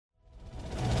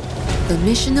The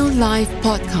Missional Life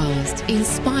Podcast,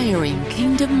 inspiring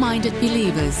kingdom-minded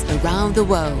believers around the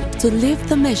world to live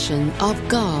the mission of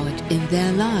God in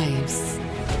their lives.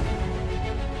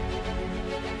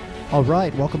 All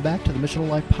right, welcome back to the Missional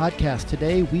Life Podcast.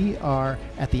 Today we are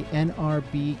at the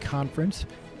NRB conference,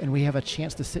 and we have a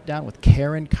chance to sit down with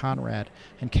Karen Conrad.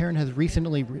 And Karen has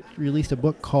recently released a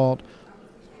book called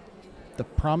The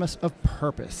Promise of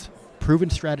Purpose: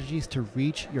 Proven Strategies to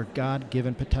Reach Your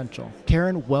God-Given Potential.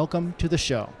 Karen, welcome to the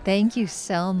show. Thank you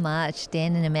so much,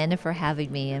 Dan and Amanda, for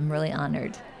having me. I'm really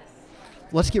honored.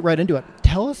 Let's get right into it.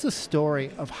 Tell us the story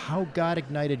of how God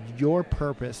ignited your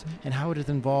purpose and how it is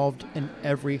involved in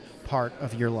every part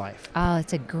of your life. Oh,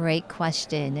 it's a great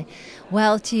question.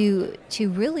 Well, to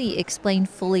really explain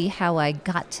fully how I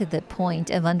got to the point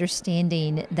of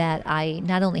understanding that I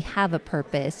not only have a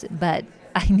purpose, but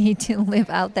I need to live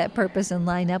out that purpose and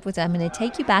line up with it. I'm going to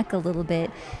take you back a little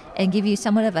bit and give you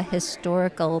somewhat of a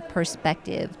historical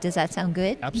perspective. Does that sound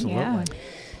good? Absolutely. Yeah.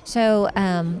 So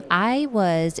I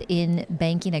was in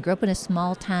banking. I grew up in a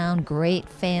small town, great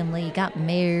family, got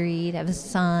married, I have a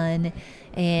son,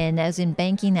 and I was in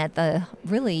banking at the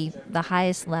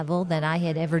highest level that I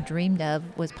had ever dreamed of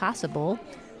was possible.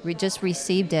 We just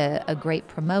received a great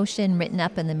promotion, written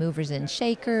up in the Movers and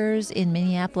Shakers in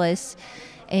Minneapolis.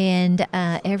 And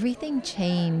everything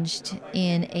changed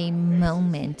in a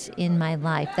moment in my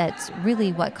life. That's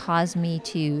really what caused me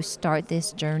to start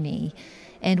this journey.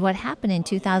 And what happened in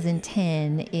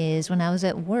 2010 is when I was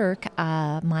at work,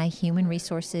 my human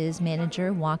resources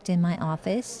manager walked in my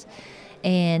office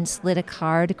and slid a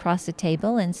card across the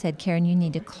table and said, "Karen, you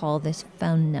need to call this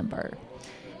phone number."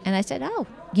 And I said, "Oh,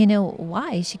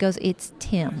 why?" She goes, "It's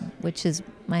Tim," which is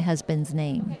my husband's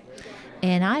name.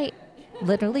 And I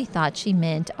literally thought she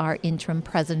meant our interim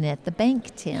president at the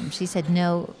bank, Tim. She said,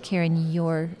 "No, Karen,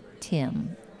 you're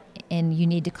Tim, and you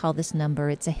need to call this number.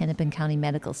 It's a Hennepin County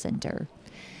Medical Center."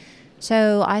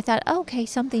 So I thought, okay,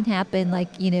 something happened,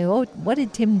 what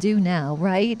did Tim do now,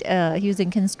 right? He was in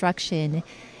construction.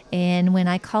 And when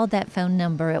I called that phone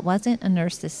number, it wasn't a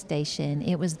nurse's station.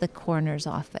 It was the coroner's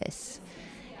office.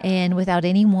 And without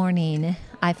any warning,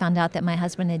 I found out that my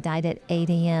husband had died at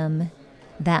 8 a.m.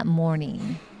 that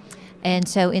morning. And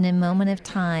so in a moment of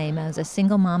time, I was a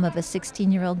single mom of a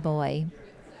 16-year-old boy.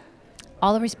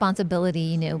 All the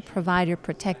responsibility, provider,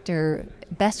 protector,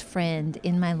 best friend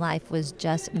in my life was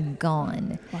just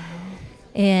gone. Wow.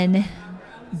 And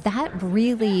that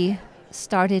really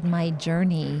started my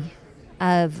journey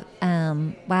of,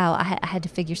 I had to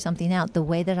figure something out. The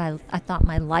way that I thought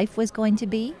my life was going to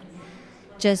be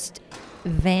just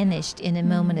vanished in a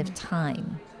moment of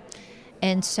time.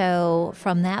 And so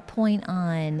from that point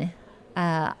on,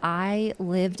 I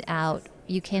lived out,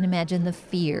 you can't imagine the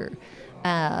fear,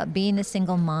 being a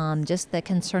single mom, just the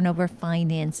concern over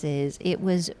finances. It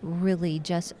was really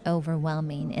just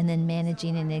overwhelming. And then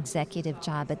managing an executive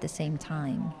job at the same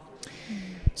time.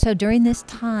 So during this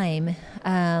time,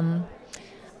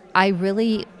 I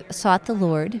really sought the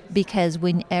Lord, because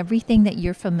when everything that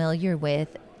you're familiar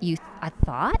with, I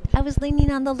thought I was leaning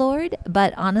on the Lord,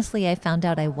 but honestly, I found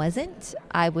out I wasn't.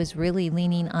 I was really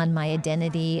leaning on my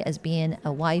identity as being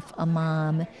a wife, a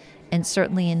mom, and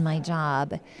certainly in my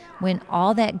job. When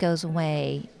all that goes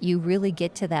away, you really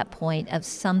get to that point of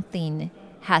something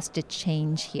has to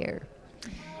change here.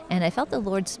 And I felt the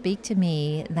Lord speak to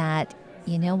me that,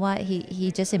 you know what,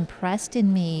 He just impressed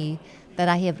in me that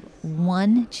I have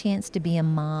one chance to be a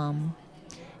mom.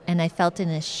 And I felt an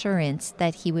assurance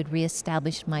that He would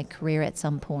reestablish my career at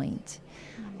some point.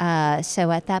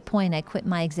 So at that point, I quit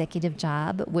my executive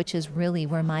job, which is really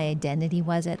where my identity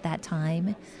was at that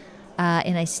time.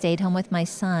 And I stayed home with my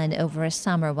son over a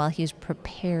summer while he was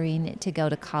preparing to go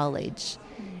to college.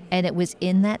 And it was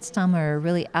in that summer,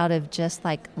 really out of just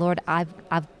like, Lord, I've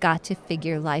got to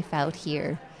figure life out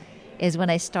here, is when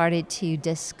I started to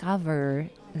discover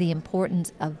the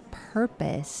importance of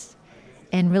purpose.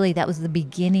 And really, that was the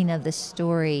beginning of the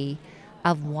story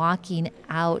of walking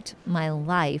out my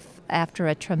life after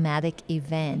a traumatic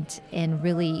event and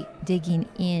really digging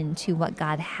into what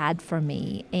God had for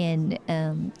me. And,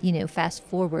 fast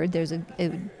forward, there's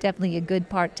definitely a good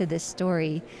part to this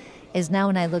story, is now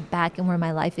when I look back and where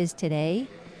my life is today,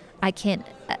 I can't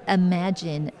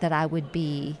imagine that I would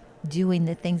be doing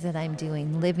the things that I'm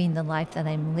doing, living the life that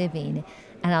I'm living.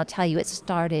 And I'll tell you, it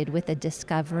started with a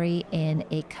discovery and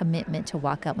a commitment to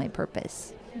walk out my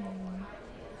purpose.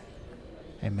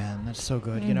 Amen. That's so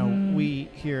good. We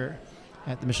here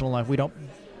at the Missional Life, we don't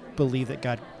believe that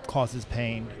God causes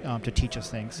pain to teach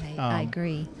us things. I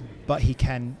agree. But He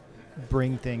can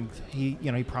bring things. He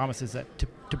promises that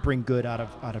to bring good out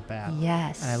of bad.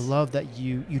 Yes. And I love that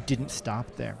you didn't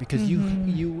stop there, because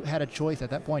you had a choice at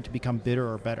that point to become bitter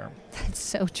or better. That's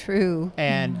so true.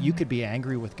 And you could be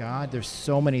angry with God. There's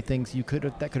so many things that could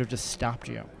have just stopped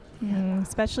you.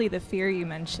 Especially the fear you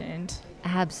mentioned.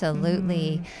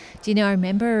 Absolutely. Do you know, I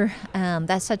remember,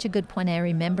 that's such a good point. I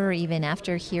remember even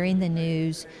after hearing the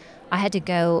news, I had to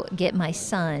go get my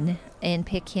son and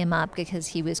pick him up because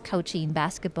he was coaching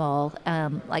basketball,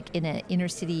 like in an inner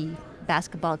city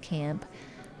basketball camp,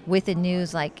 with the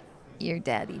news like, your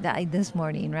daddy died this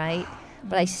morning, right?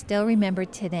 But I still remember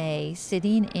today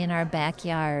sitting in our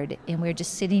backyard, and we were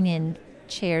just sitting in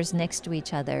chairs next to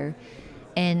each other.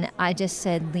 And I just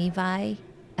said, Levi,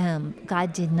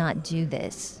 God did not do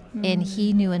this. And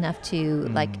he knew enough to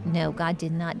no, God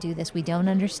did not do this. We don't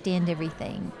understand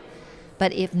everything.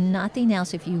 But if nothing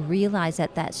else, if you realize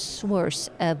that source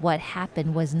of what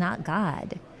happened was not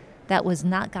God, that was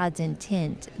not God's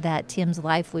intent, that Tim's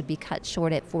life would be cut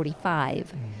short at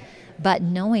 45. But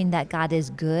knowing that God is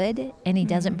good and he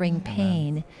doesn't bring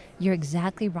pain, you're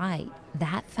exactly right.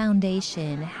 That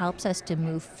foundation helps us to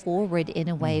move forward in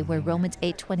a way where Romans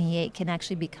 8:28 can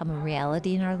actually become a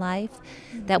reality in our life,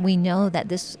 that we know that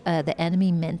this the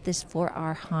enemy meant this for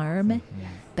our harm,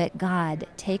 but God,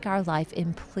 take our life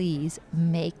and please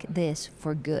make this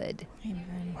for good.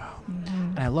 Amen. Wow.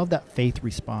 And I love that faith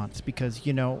response, because,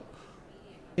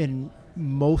 in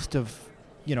most of,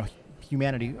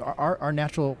 humanity, our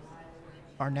natural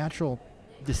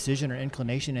decision or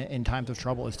inclination in times of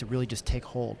trouble is to really just take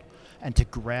hold and to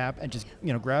grab and just,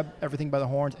 grab everything by the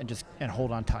horns and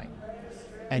hold on tight.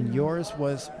 And yours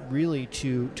was really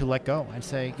to let go and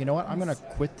say, you know what, I'm going to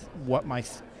quit what my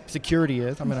security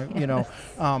is. I'm going to,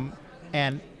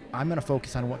 and I'm going to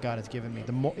focus on what God has given me.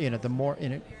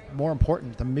 More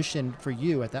important, the mission for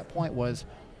you at that point was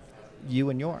you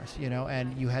and yours,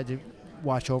 and you had to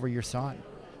watch over your son,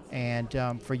 and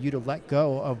for you to let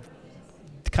go of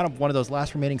kind of one of those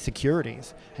last remaining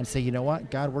securities and say, you know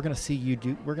what, God, we're going to see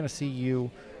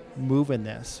you move in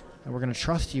this, and we're going to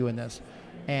trust you in this,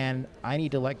 and I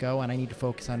need to let go, and I need to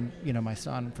focus on, my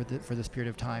son for this period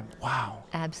of time. Wow.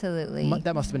 Absolutely.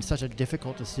 That must have been such a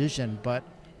difficult decision, but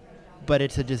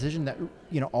it's a decision that,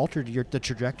 altered the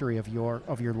trajectory of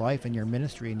your life and your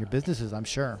ministry and your businesses, I'm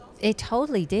sure. It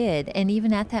totally did. And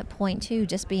even at that point, too,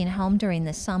 just being home during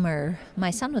the summer,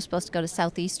 my son was supposed to go to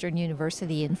Southeastern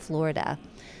University in Florida.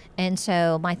 And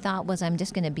so my thought was, I'm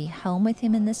just going to be home with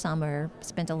him in the summer,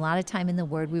 spent a lot of time in the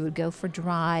Word. We would go for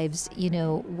drives.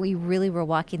 We really were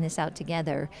walking this out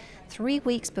together. 3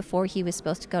 weeks before he was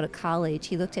supposed to go to college,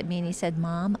 he looked at me and he said,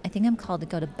 Mom, I think I'm called to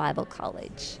go to Bible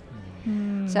college.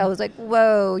 So I was like,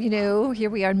 whoa,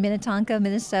 here we are in Minnetonka,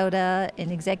 Minnesota,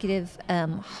 an executive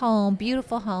home,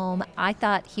 beautiful home. I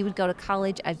thought he would go to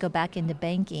college, I'd go back into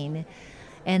banking.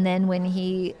 And then when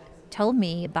he told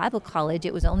me Bible college,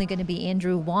 it was only going to be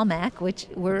Andrew Womack, which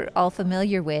we're all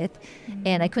familiar with.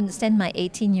 And I couldn't send my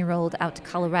 18-year-old out to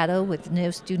Colorado with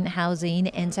no student housing.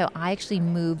 And so I actually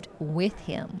moved with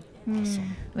him.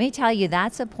 Awesome. Let me tell you,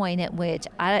 that's a point at which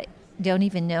I don't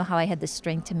even know how I had the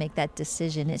strength to make that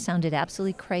decision. It sounded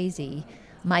absolutely crazy.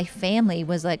 My family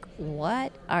was like,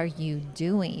 what are you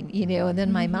doing? And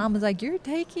then my mom was like, you're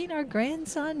taking our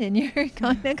grandson and you're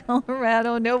going to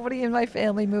Colorado. Nobody in my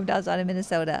family moved outside of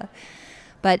Minnesota.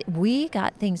 But we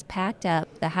got things packed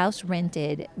up, the house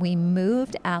rented. We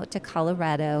moved out to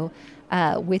Colorado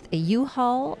with a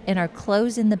U-Haul and our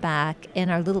clothes in the back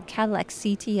and our little Cadillac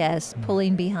CTS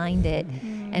pulling behind it.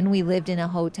 And we lived in a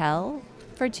hotel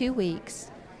for 2 weeks.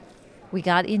 We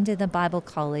got into the Bible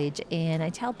college, and I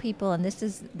tell people, and this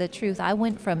is the truth, I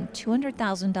went from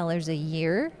 $200,000 a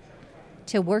year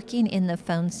to working in the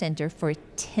phone center for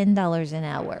 $10 an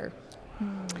hour.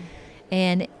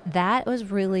 And that was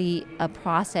really a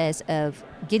process of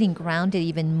getting grounded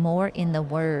even more in the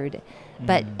Word.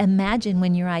 But imagine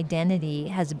when your identity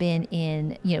has been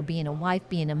in, being a wife,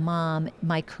 being a mom,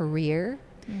 my career.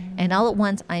 And all at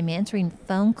once, I'm answering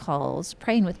phone calls,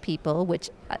 praying with people, which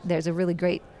there's a really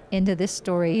great end to this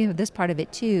story, this part of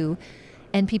it too.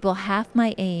 And people half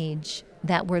my age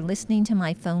that were listening to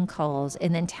my phone calls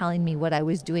and then telling me what I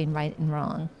was doing right and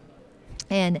wrong.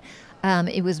 And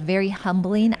it was very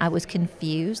humbling. I was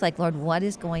confused, like, Lord, what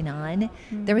is going on?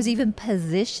 There was even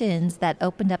positions that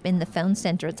opened up in the phone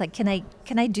center. It's like, can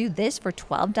I do this for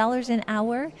 $12 an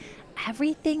hour?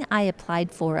 Everything I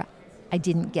applied for, I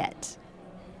didn't get.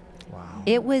 Wow.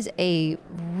 It was a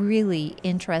really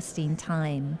interesting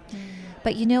time.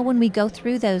 But when we go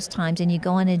through those times and you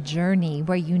go on a journey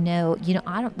where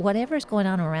whatever's going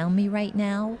on around me right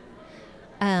now,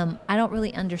 I don't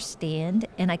really understand,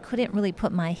 and I couldn't really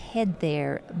put my head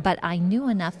there, but I knew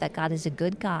enough that God is a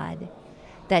good God,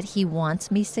 that He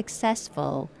wants me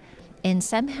successful. And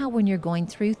somehow when you're going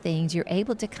through things, you're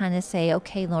able to kind of say,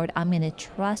 okay, Lord, I'm going to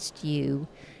trust you,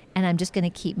 and I'm just going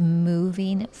to keep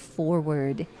moving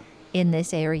forward in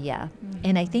this area. Mm-hmm.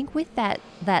 And I think with that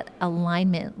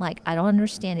alignment, like, I don't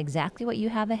understand exactly what you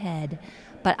have ahead,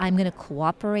 but I'm going to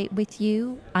cooperate with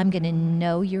you. I'm going to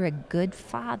know you're a good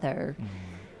Father. Mm-hmm.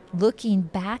 Looking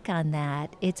back on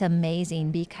that, it's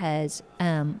amazing because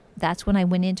that's when I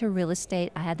went into real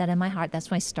estate. I had that in my heart. That's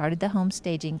when I started the home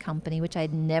staging company, which I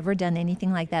had never done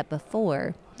anything like that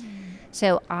before.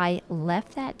 So I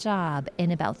left that job,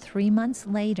 and about 3 months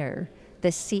later, the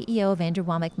CEO of Andrew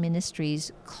Womack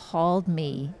Ministries called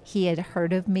me. He had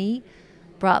heard of me,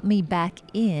 brought me back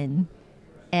in,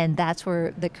 and that's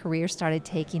where the career started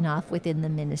taking off within the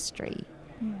ministry.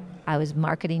 I was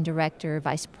marketing director,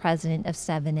 vice president of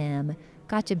 7M,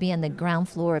 got to be on the ground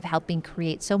floor of helping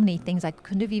create so many things I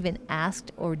couldn't have even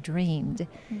asked or dreamed.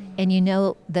 And you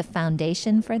know, the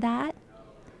foundation for that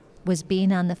was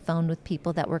being on the phone with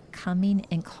people that were coming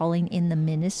and calling in the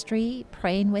ministry,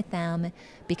 praying with them,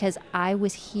 because I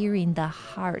was hearing the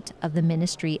heart of the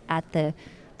ministry at the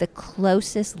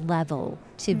closest level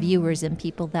to viewers and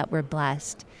people that were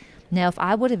blessed. Now, if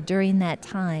I would have during that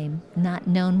time not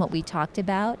known what we talked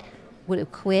about, would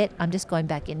have quit, I'm just going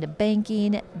back into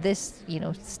banking, this,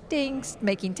 stinks,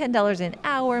 making $10 an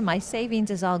hour, my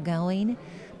savings is all going.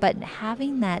 But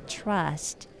having that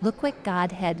trust, look what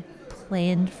God had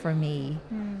planned for me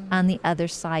on the other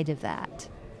side of that.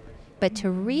 But to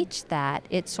reach that,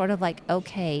 it's sort of like,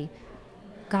 okay,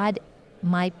 God,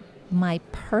 my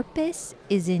purpose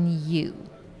is in you.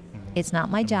 It's not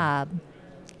my job.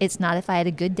 It's not if I had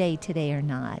a good day today or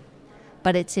not,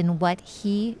 but it's in what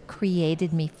He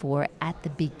created me for at the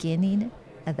beginning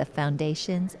of the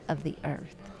foundations of the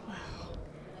earth. Wow.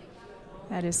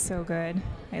 That is so good.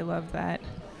 I love that.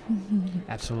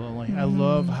 Absolutely. I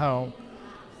love how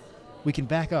we can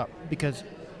back up because,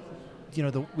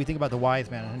 we think about the wise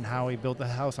man and how he built the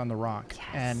house on the rock.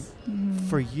 Yes. And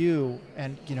for you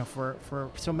and,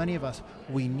 for so many of us,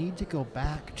 we need to go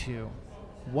back to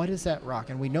what is that rock?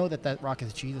 And we know that rock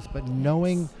is Jesus, but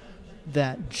knowing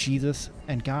that Jesus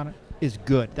and God is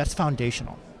good, that's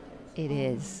foundational. It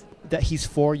is. That He's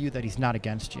for you, that He's not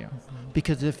against you.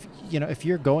 Because if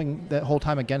you're going the whole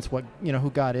time against what,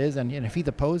 who God is, and if He's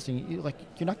opposing you,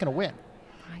 you're not going to win.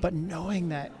 Right. But knowing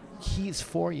that He's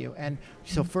for you. And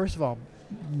so first of all,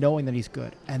 knowing that He's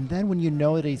good. And then when you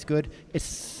know that He's good, it's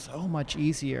so much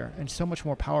easier and so much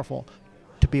more powerful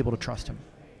to be able to trust Him.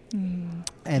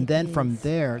 And then from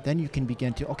there, then you can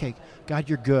begin to, okay, God,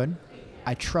 you're good.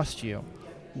 I trust you.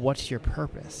 What's your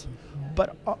purpose?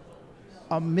 But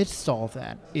amidst all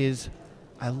that is,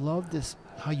 I love this,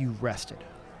 how you rested.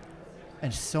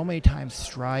 And so many times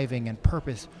striving and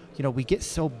purpose, we get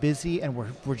so busy and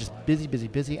we're just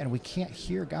busy, and we can't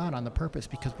hear God on the purpose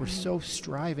because we're so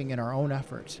striving in our own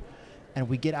efforts. And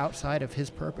we get outside of His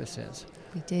purposes.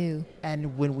 We do.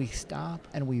 And when we stop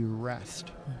and we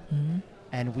rest,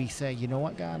 and we say, you know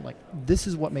what, God, this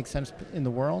is what makes sense in the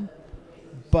world,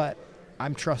 but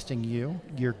I'm trusting you.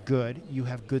 You're good. You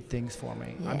have good things for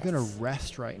me. Yes. I'm going to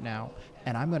rest right now,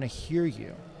 and I'm going to hear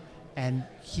you. And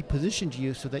He positioned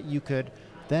you so that you could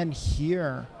then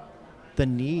hear the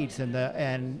needs and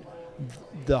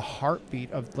the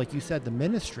heartbeat of, like you said, the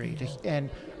ministry. And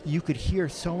you could hear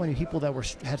so many people that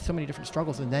had so many different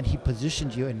struggles, and then He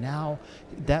positioned you, and now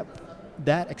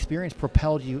that experience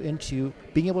propelled you into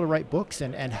being able to write books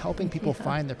and helping people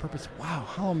find their purpose. Wow,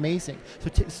 how amazing!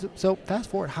 So fast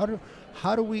forward. How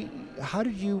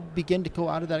did you begin to go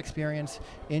out of that experience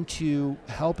into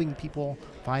helping people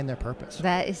find their purpose?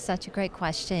 That is such a great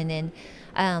question, and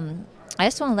I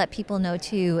just want to let people know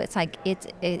too. It's like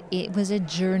it was a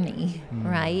journey,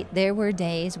 right? There were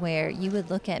days where you would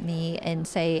look at me and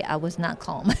say I was not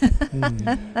calm.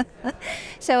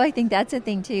 So I think that's a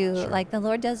thing too. Sure. Like the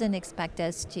Lord doesn't expect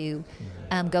us to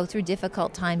go through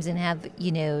difficult times and have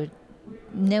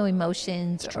no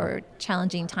emotions or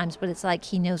challenging times, but it's like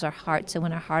He knows our heart. So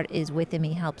when our heart is with Him,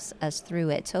 He helps us through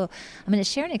it. So I'm going to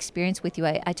share an experience with you.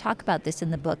 I talk about this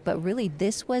in the book, but really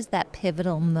this was that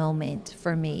pivotal moment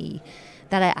for me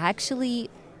that I actually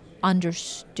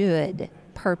understood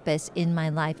purpose in my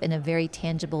life in a very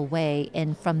tangible way.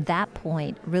 And from that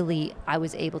point, really, I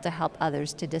was able to help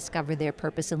others to discover their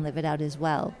purpose and live it out as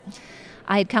well.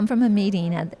 I had come from a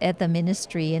meeting at the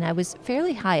ministry, and I was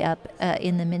fairly high up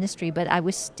in the ministry, but I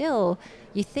was still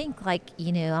you think like,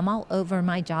 I'm all over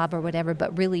my job or whatever,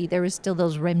 but really there was still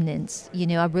those remnants.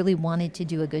 I really wanted to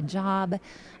do a good job.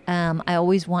 I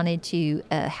always wanted to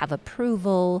have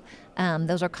approval.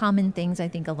 Those are common things I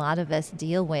think a lot of us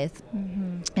deal with.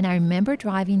 Mm-hmm. And I remember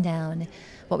driving down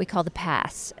what we call the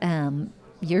pass.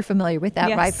 You're familiar with that,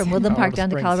 yes. right? From Woodland Park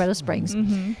down Springs. to Colorado Springs.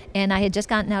 Mm-hmm. And I had just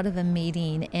gotten out of a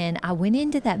meeting, and I went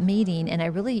into that meeting, and I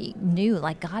really knew,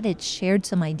 like, God had shared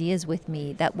some ideas with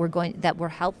me that were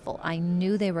helpful. I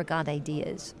knew they were God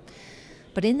ideas.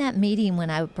 But in that meeting, when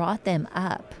I brought them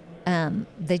up,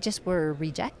 they just were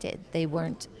rejected. They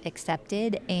weren't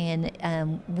accepted, and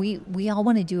we all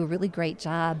want to do a really great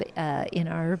job in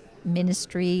our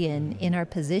ministry and in our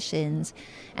positions,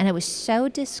 and I was so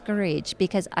discouraged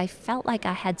because I felt like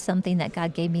I had something that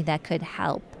God gave me that could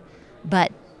help,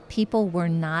 but people were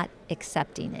not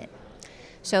accepting it.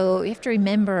 So you have to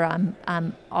remember,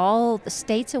 I'm all the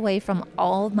states away from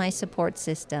all of my support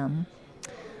system,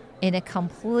 in a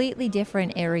completely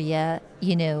different area,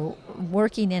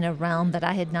 working in a realm that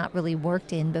I had not really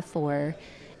worked in before.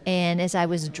 And as I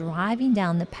was driving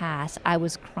down the pass, I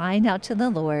was crying out to the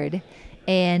Lord,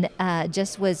 and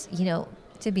just was,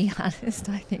 to be honest,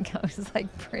 I think I was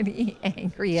like pretty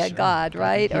angry at God,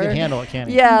 right? He can handle it, can't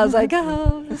he? Yeah, I was like,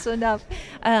 oh, that's enough.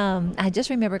 I just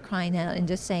remember crying out and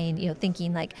just saying,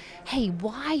 thinking like, hey,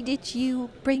 why did you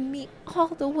bring me all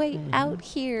the way out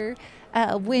here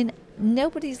when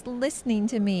nobody's listening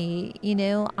to me?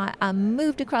 I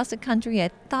moved across the country. I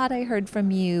thought I heard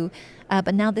from you,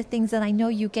 but now the things that I know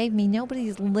you gave me,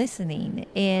 nobody's listening.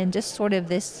 And just sort of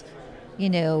this,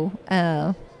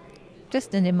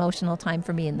 just an emotional time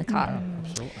for me in the car. Yeah,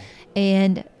 absolutely.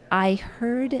 And I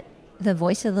heard the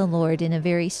voice of the Lord in a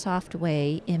very soft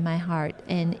way in my heart.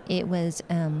 And it was,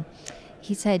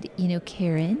 he said,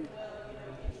 Karen,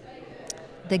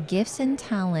 the gifts and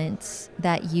talents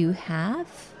that you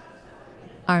have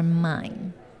are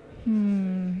mine.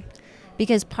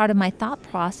 Because part of my thought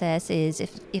process is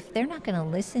if they're not going to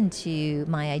listen to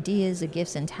my ideas, the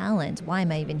gifts and talents, why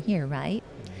am I even here, right?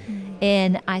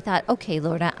 And I thought, okay,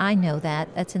 Lord, I know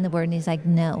that. That's in the Word. And he's like,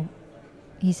 no.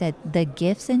 He said, the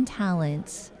gifts and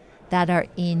talents that are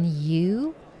in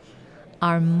you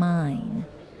are mine.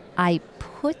 I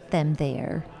put them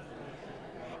there.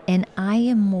 And I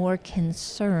am more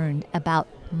concerned about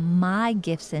my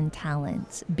gifts and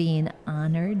talents being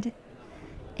honored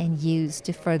and used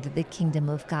to further the kingdom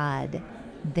of God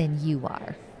than you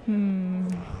are.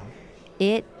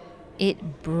 It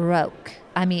broke.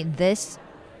 I mean,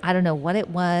 I don't know what it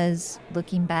was.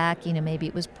 Looking back, maybe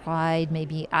it was pride.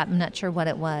 Maybe I'm not sure what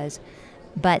it was,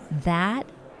 but that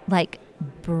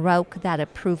broke that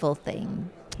approval thing.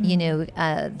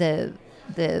 The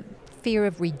fear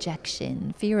of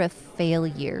rejection, fear of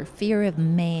failure, fear of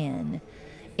man.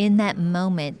 In that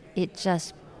moment, it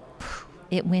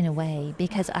went away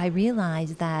because I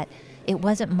realized that it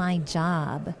wasn't my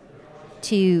job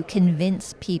to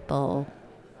convince people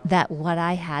that what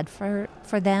I had for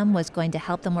them was going to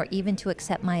help them or even to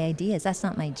accept my ideas. That's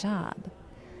not my job.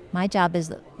 My job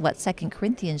is what 2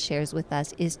 Corinthians shares with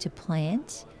us is to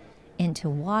plant and to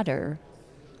water,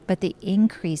 but the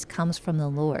increase comes from the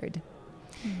Lord.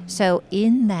 So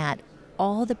in that,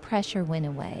 all the pressure went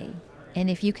away. And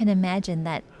if you can imagine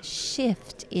that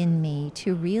shift in me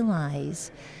to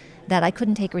realize that I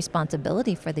couldn't take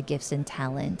responsibility for the gifts and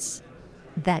talents,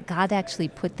 that God actually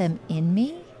put them in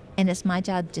me, and it's my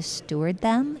job to steward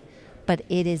them, but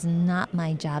it is not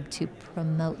my job to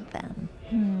promote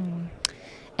them.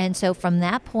 And so from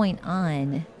that point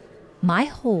on, my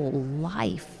whole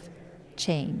life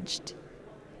changed.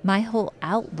 My whole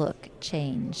outlook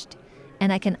changed.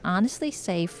 And I can honestly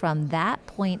say from that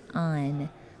point on,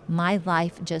 my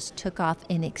life just took off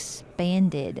and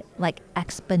expanded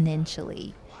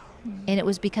exponentially. And it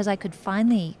was because I could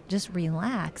finally just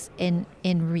relax and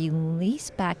release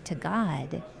back to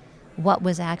God what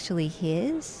was actually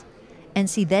His. And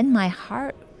see, then my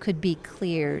heart could be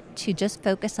clear to just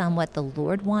focus on what the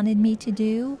Lord wanted me to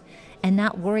do and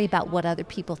not worry about what other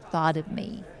people thought of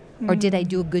me. Or did I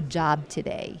do a good job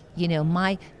today?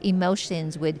 My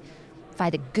emotions would, if I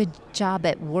had a good job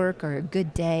at work or a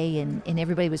good day and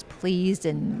everybody was pleased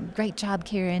and great job,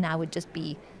 Karen, I would just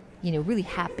be, really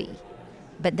happy.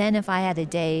 But then if I had a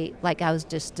day like I was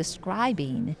just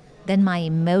describing, then my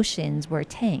emotions were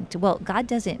tanked. Well, God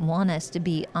doesn't want us to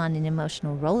be on an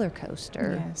emotional roller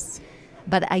coaster. Yes.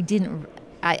 But I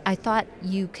thought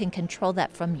you can control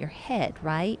that from your head,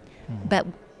 right? But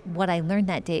what I learned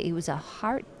that day, it was a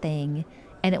heart thing,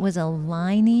 and it was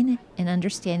aligning and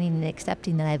understanding and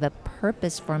accepting that I have a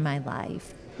purpose for my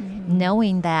life,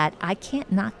 knowing that I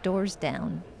can't knock doors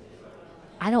down.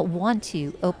 I don't want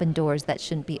to open doors that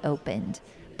shouldn't be opened.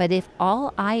 But if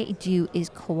all I do is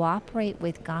cooperate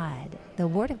with God, the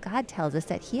Word of God tells us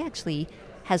that He actually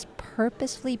has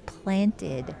purposefully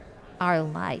planted our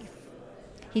life.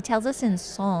 He tells us in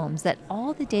Psalms that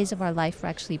all the days of our life were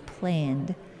actually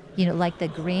planned, like the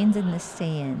grains in the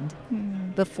sand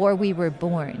before we were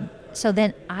born. So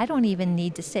then I don't even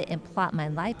need to sit and plot my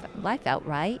life out,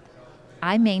 right?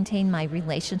 I maintain my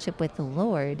relationship with the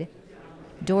Lord.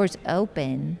 Doors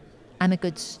open. I'm a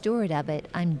good steward of it.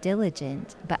 I'm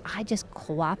diligent, but I just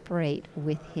cooperate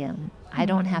with Him. I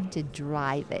don't have to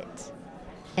drive it.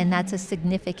 And that's a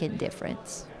significant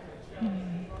difference.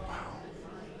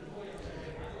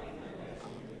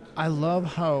 I love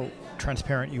how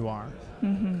transparent you are,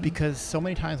 because so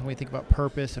many times when we think about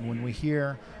purpose and when we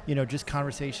hear, just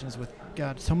conversations with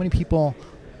God, so many people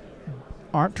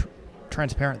aren't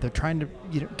transparent. They're trying to,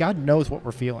 God knows what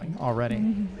we're feeling already,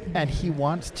 and He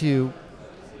wants to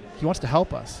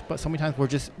help us, but so many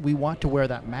times we want to wear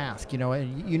that mask, and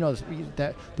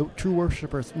that the true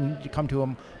worshipers need to come to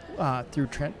Him through,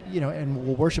 and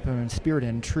will worship Him in spirit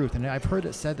and in truth. And I've heard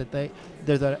it said that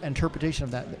there's an interpretation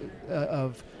of that,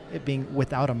 of it being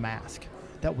without a mask,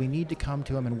 that we need to come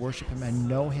to Him and worship Him and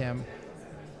know Him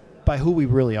by who we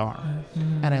really are.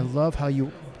 And I love how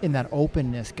you, in that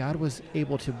openness, God was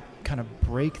able to kind of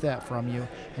break that from you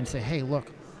and say, hey,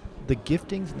 look, the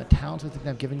giftings and the talents that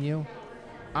I've given you,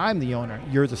 I'm the owner,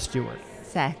 you're the steward.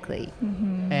 Exactly.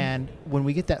 And when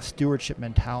we get that stewardship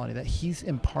mentality, that He's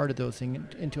imparted those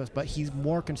things into us, but He's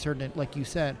more concerned, like you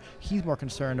said, He's more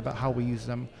concerned about how we use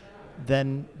them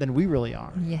than we really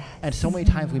are. Yes. And so many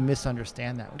times we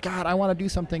misunderstand that. God, I want to do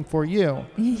something for you.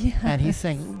 Yeah. And He's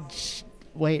saying,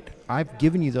 wait, I've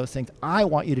given you those things. I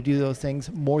want you to do those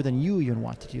things more than you even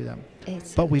want to do them.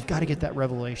 But we've got to get that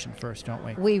revelation first, don't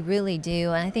we? We really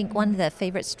do. And I think one of the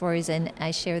favorite stories, and I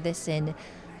share this in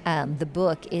the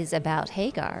book, is about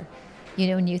Hagar.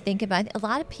 When you think about it, a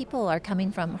lot of people are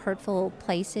coming from hurtful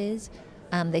places.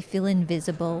 They feel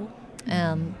invisible.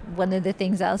 One of the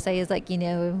things I'll say is I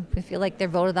feel like they're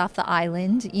voted off the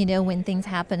island, when things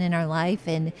happen in our life.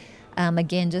 And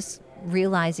again, just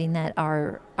realizing that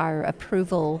our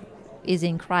approval is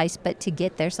in Christ, but to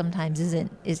get there sometimes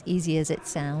isn't as easy as it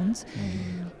sounds.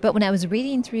 But when I was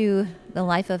reading through the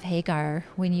life of Hagar,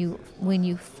 when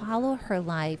you follow her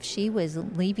life, she was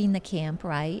leaving the camp,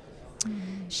 right?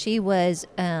 She was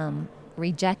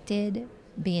rejected,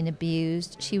 being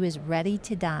abused. She was ready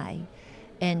to die.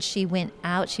 And she went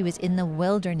out, she was in the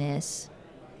wilderness,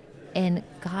 and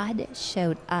God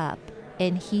showed up,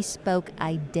 and He spoke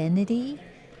identity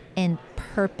and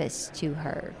purpose to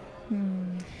her.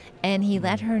 And He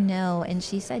let her know, and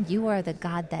she said, you are the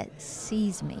God that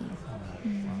sees me.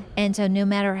 And so no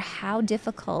matter how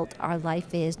difficult our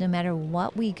life is, no matter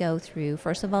what we go through,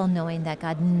 first of all, knowing that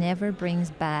God never brings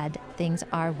bad things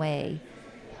our way,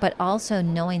 but also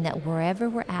knowing that wherever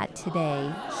we're at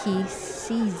today, He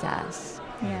sees us.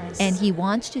 Yes. And He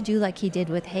wants to do like He did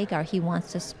with Hagar. He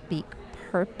wants to speak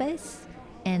purpose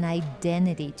and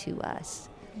identity to us.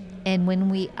 And when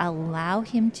we allow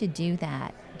Him to do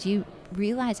that, do you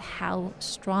realize how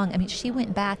strong? I mean, she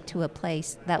went back to a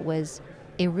place that was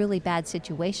a really bad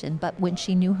situation, but when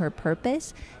she knew her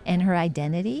purpose and her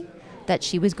identity, that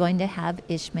she was going to have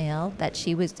Ishmael, that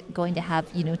she was going to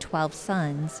have, 12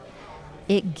 sons,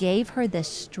 it gave her the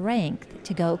strength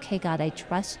to go, okay, God, I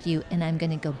trust you, and I'm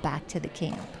going to go back to the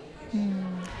camp.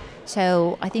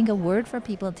 So I think a word for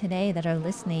people today that are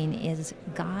listening is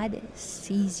God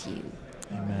sees you.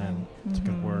 Amen. That's a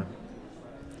good word.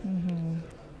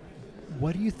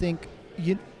 What do you think,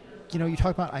 you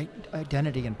talk about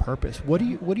identity and purpose. What do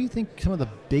you think some of the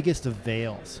biggest of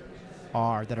veils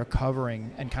are that are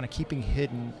covering and kind of keeping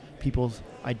hidden people's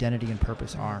identity and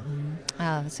purpose are?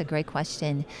 Oh, that's a great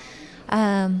question.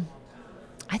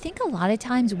 I think a lot of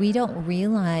times we don't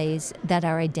realize that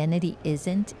our identity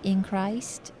isn't in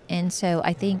Christ. And so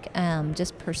I think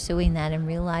just pursuing that and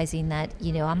realizing that,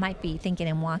 I might be thinking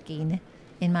and walking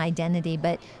in my identity.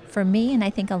 But for me, and I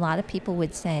think a lot of people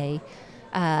would say,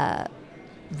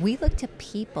 we look to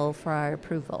people for our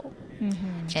approval.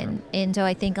 And so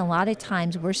I think a lot of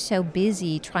times we're so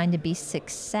busy trying to be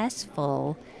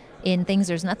successful in things.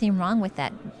 There's nothing wrong with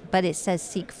that, but it says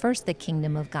seek first the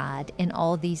kingdom of God, and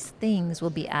all these things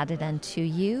will be added unto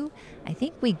you. I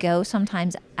think we go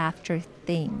sometimes after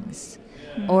things,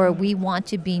 or we want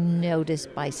to be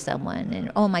noticed by someone,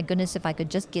 and oh my goodness, if I could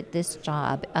just get this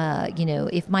job,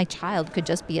 if my child could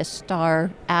just be a star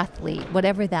athlete,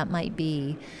 whatever that might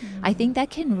be. I think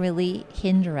that can really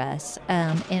hinder us,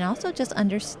 and also just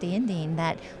understanding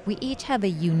that we each have a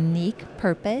unique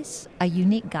purpose, a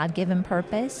unique God-given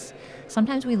purpose.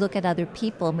 Sometimes we look at other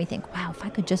people and we think, wow, if I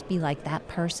could just be like that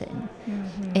person.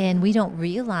 And we don't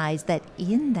realize that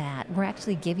in that, we're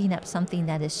actually giving up something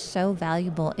that is so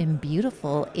valuable and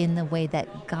beautiful in the way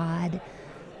that God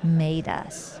made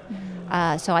us.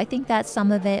 So I think that's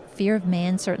some of it. Fear of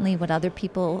man, certainly what other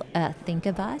people think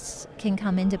of us, can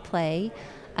come into play.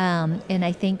 And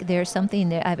I think there's something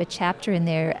there. I have a chapter in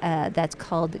there that's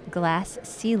called Glass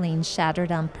Ceiling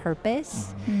Shattered on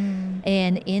Purpose.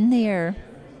 And in there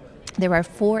are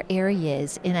 4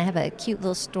 areas, and I have a cute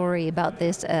little story about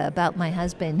this, about my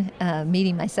husband,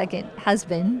 meeting my second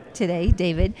husband today,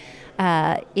 David,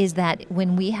 is that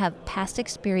when we have past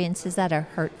experiences that are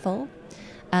hurtful,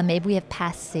 maybe we have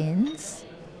past sins,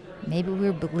 maybe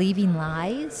we're believing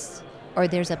lies, or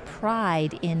there's a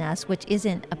pride in us, which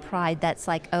isn't a pride that's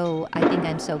like, oh, I think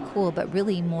I'm so cool, but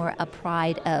really more a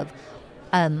pride of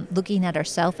looking at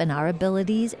ourselves and our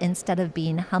abilities instead of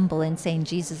being humble and saying,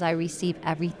 Jesus, I receive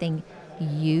everything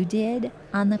you did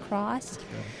on the cross.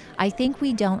 I think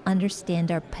we don't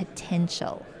understand our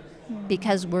potential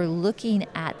because we're looking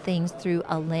at things through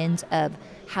a lens of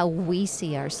how we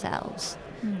see ourselves.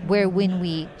 Where when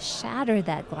we shatter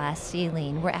that glass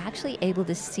ceiling, we're actually able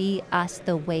to see us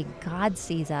the way God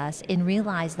sees us and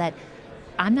realize that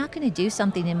I'm not going to do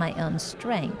something in my own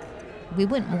strength. We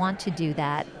wouldn't want to do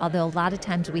that, although a lot of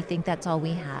times we think that's all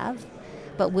we have.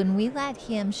 But when we let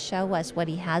Him show us what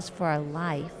He has for our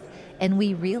life, and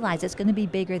we realize it's going to be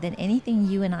bigger than anything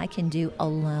you and I can do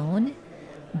alone,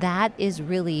 that is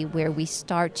really where we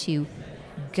start to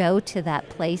go to that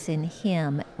place in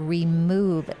Him,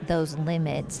 remove those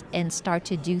limits, and start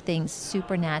to do things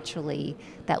supernaturally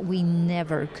that we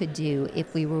never could do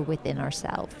if we were within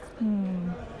ourselves.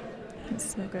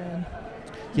 That's so good.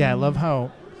 Yeah, I love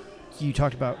how you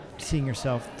talked about seeing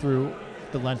yourself through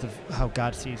the lens of how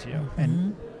God sees you.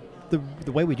 And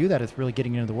the way we do that is really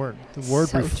getting into the Word. The Word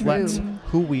So reflects true.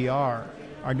 who we are,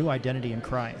 our new identity in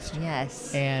Christ.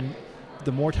 Yes. And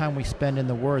the more time we spend in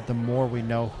the Word, the more we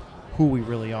know who we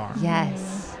really are.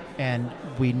 Yes. And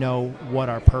we know what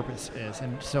our purpose is.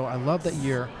 And so I love that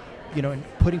you're,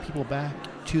 putting people back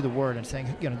to the Word and saying,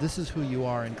 this is who you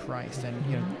are in Christ.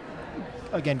 And,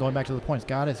 again, going back to the points,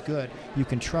 God is good. You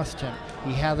can trust Him.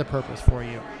 He has a purpose for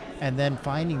you. And then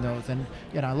finding those. And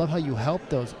I love how you help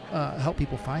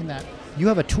people find that. You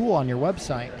have a tool on your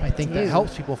website, I think, that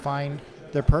helps people find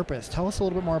their purpose. Tell us a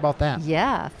little bit more about that.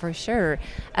 Yeah, for sure.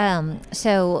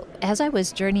 So as I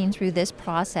was journeying through this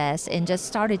process and just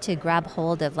started to grab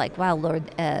hold of like, wow,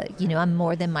 Lord, I'm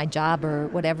more than my job or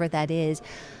whatever that is.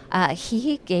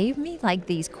 He gave me like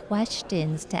these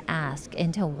questions to ask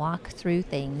and to walk through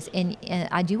things. And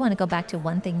I do want to go back to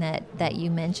one thing that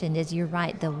you mentioned is you're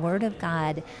right. The Word of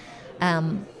God,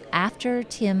 after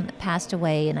Tim passed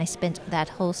away and I spent that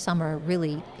whole summer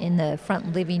really in the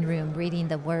front living room reading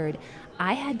the Word,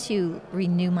 I had to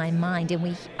renew my mind.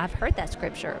 And I've heard that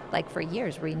scripture like for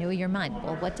years, renew your mind.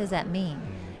 Well, what does that mean?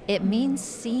 It means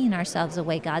seeing ourselves the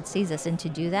way God sees us. And to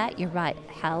do that, you're right,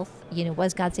 health, what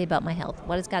does God say about my health?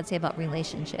 What does God say about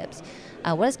relationships?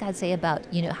 What does God say about,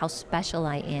 how special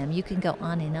I am? You can go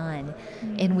on and on.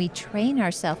 And we train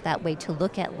ourselves that way to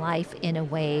look at life in a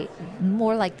way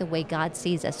more like the way God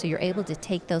sees us. So you're able to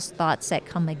take those thoughts that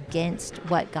come against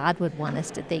what God would want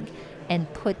us to think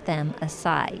and put them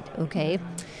aside, okay?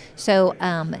 So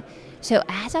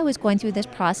as I was going through this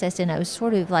process and I was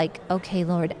sort of like, okay,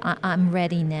 Lord, I'm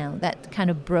ready now, that kind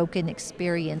of broken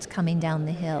experience coming down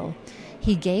the hill,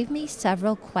 He gave me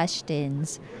several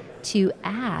questions to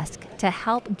ask to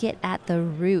help get at the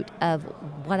root of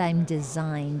what I'm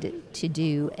designed to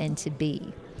do and to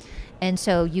be. And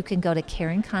so you can go to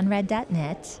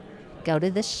KarenConrad.net, go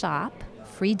to the shop,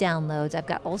 free downloads. I've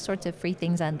got all sorts of free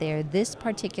things on there. This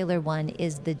particular one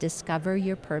is the Discover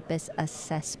Your Purpose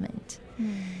Assessment.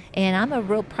 And I'm a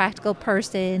real practical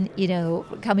person,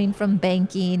 coming from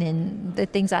banking and the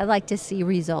things I like to see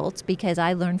results because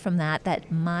I learned from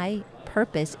that my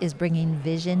purpose is bringing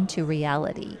vision to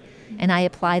reality. And I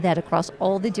apply that across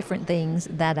all the different things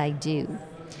that I do.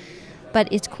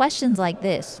 But it's questions like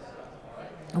this.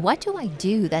 What do I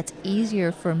do that's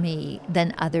easier for me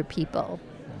than other people?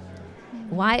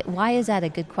 Why is that a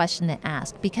good question to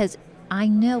ask? Because I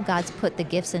know God's put the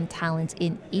gifts and talents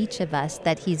in each of us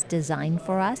that He's designed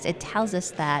for us. It tells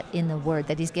us that in the Word,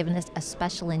 that He's given us a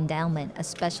special endowment, a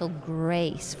special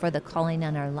grace for the calling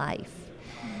on our life.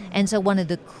 And so one of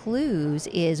the clues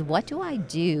is, what do I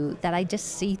do that I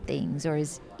just see things or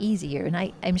is easier?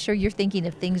 And I'm sure you're thinking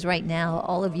of things right now,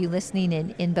 all of you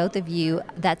listening and both of you,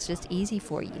 that's just easy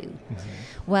for you.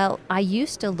 Well, I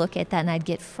used to look at that and I'd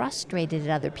get frustrated at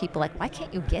other people, like, why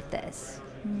can't you get this?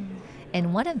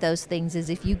 And one of those things is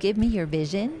if you give me your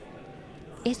vision,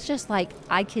 it's just like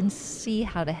I can see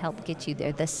how to help get you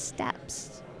there, the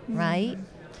steps, right?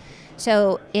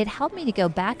 So it helped me to go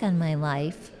back on my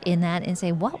life in that and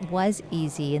say, what was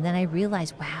easy? And then I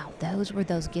realized, wow, those were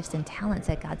those gifts and talents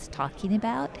that God's talking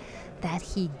about that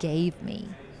he gave me.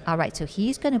 All right, so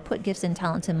he's going to put gifts and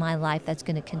talents in my life that's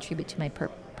going to contribute to my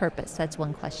purpose. That's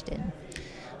one question.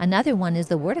 Another one is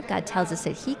the Word of God tells us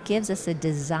that he gives us the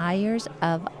desires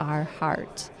of our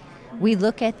heart. We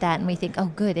look at that and we think,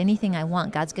 oh, good, anything I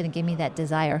want, God's going to give me that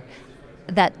desire.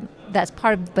 That's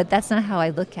part of, but that's not how I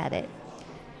look at it.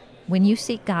 When you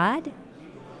seek God,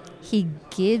 he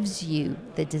gives you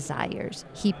the desires.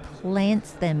 He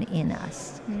plants them in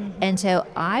us. And so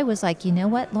I was like, you know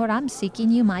what, Lord, I'm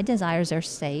seeking you. My desires are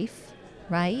safe,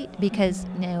 right? Because,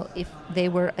 if they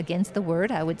were against the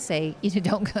word, I would say,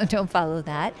 don't follow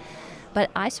that.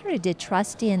 But I started to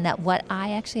trust in that what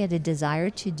I actually had a desire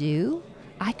to do,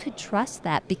 I could trust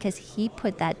that because he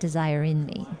put that desire in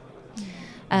me.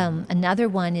 Another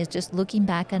one is just looking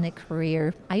back on a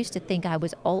career. I used to think I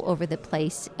was all over the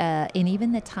place. And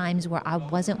even the times where I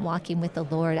wasn't walking with the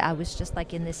Lord, I was just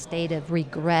like in this state of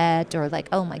regret or like,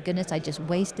 oh my goodness, I just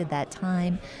wasted that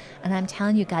time. And I'm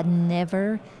telling you, God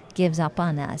never gives up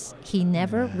on us. He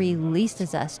never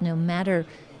releases us, no matter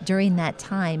during that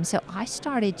time. So I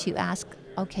started to ask,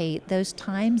 okay, those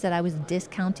times that I was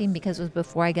discounting because it was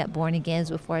before I got born again,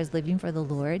 it was before I was living for the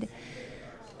Lord,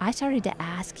 I started to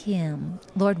ask him,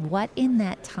 Lord, what in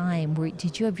that time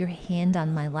did you have your hand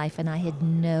on my life? And I had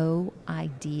no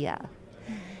idea.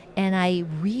 And I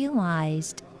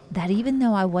realized that even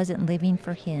though I wasn't living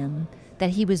for him,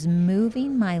 that he was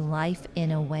moving my life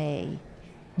in a way,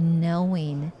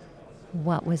 knowing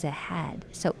what was ahead.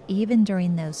 So even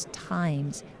during those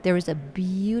times, there was a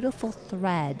beautiful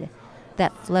thread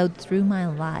that flowed through my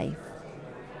life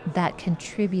that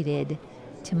contributed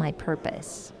to my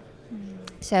purpose.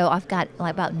 So I've got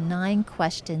about 9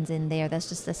 questions in there. That's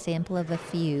just a sample of a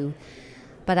few.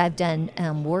 But I've done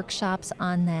workshops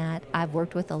on that. I've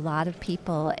worked with a lot of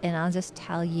people, and I'll just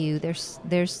tell you,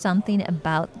 there's something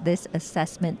about this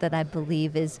assessment that I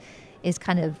believe is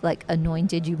kind of like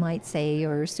anointed, you might say,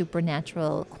 or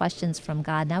supernatural questions from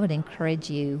God. And I would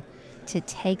encourage you to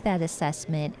take that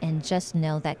assessment and just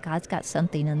know that God's got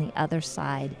something on the other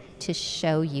side to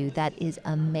show you that is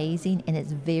amazing, and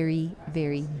it's very,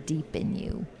 very deep in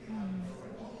you.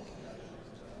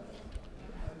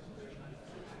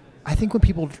 I think when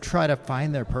people try to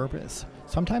find their purpose,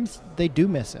 sometimes they do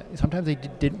miss it. Sometimes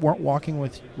they weren't walking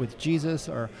with Jesus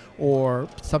or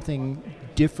something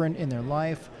different in their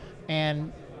life,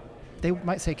 and they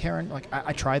might say, Karen, like,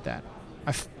 I tried that.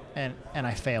 And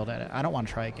I failed at it. I don't want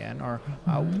to try again, or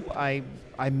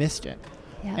I missed it.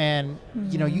 Yeah. And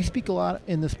you speak a lot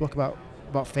in this book about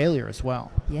failure as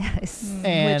well. Yes,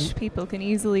 and which people can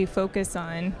easily focus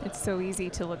on. It's so easy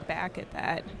to look back at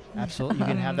that. Absolutely, you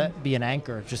can have that be an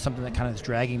anchor, just something that kind of is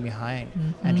dragging behind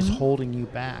and just holding you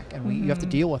back, and you have to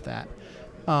deal with that.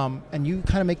 And you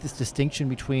kind of make this distinction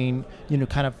between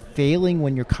kind of failing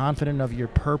when you're confident of your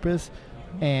purpose,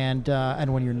 and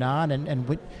when you're not,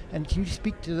 and can you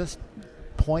speak to this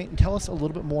point and tell us a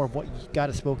little bit more of what God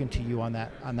has spoken to you on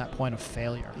that point of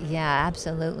failure? Yeah,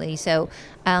 absolutely. So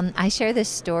I share this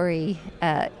story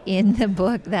in the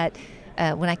book that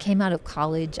when I came out of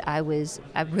college, I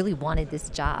really wanted this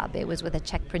job. It was with a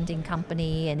check printing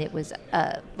company, and it was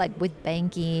like with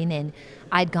banking, and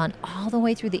I'd gone all the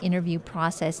way through the interview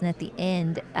process, and at the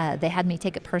end, they had me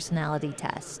take a personality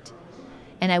test.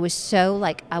 And I was so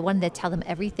I wanted to tell them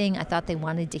everything I thought they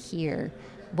wanted to hear.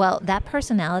 Well, that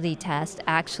personality test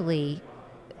actually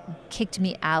kicked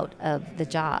me out of the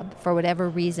job for whatever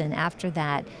reason. After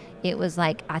that, it was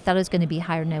like I thought I was going to be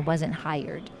hired and I wasn't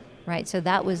hired, right? So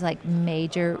that was like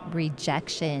major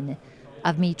rejection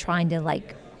of me trying to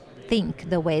think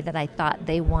the way that I thought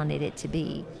they wanted it to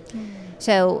be.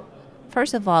 So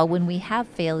first of all, when we have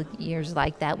failures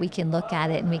like that, we can look at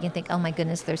it and we can think, oh my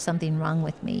goodness, there's something wrong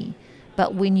with me.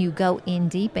 But when you go in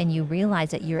deep and you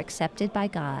realize that you're accepted by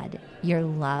God, you're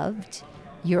loved,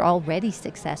 you're already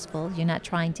successful, you're not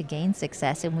trying to gain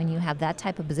success. And when you have that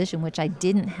type of position, which I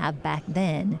didn't have back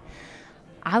then,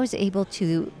 I was able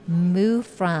to move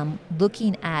from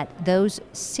looking at those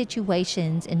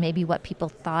situations and maybe what people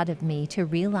thought of me to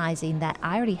realizing that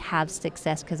I already have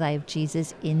success because I have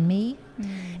Jesus in me.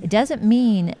 It doesn't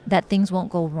mean that things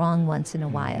won't go wrong once in a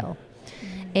while.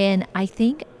 And I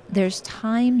think there's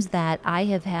times that I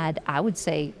have had, I would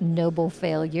say, noble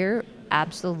failure,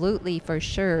 absolutely, for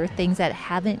sure, things that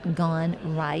haven't gone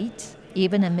right,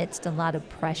 even amidst a lot of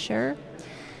pressure.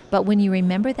 But when you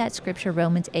remember that scripture,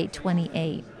 Romans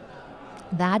 8:28,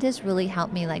 that has really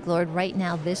helped me. Lord, right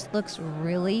now, this looks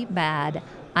really bad.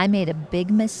 I made a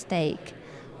big mistake,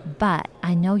 but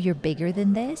I know you're bigger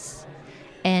than this.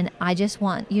 And I just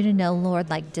want you to know,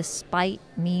 Lord, like, despite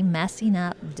me messing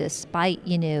up, despite,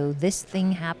 this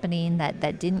thing happening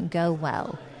that didn't go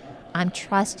well, I'm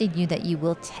trusting you that you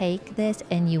will take this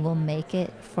and you will make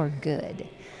it for good.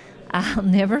 I'll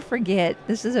never forget,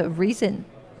 this is a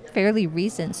fairly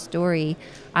recent story.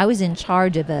 I was in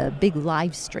charge of a big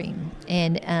live stream,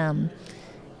 and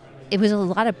it was a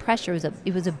lot of pressure.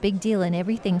 It was a big deal, and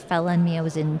everything fell on me. I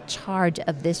was in charge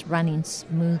of this running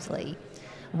smoothly.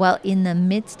 Well, in the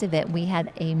midst of it, we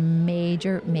had a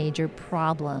major, major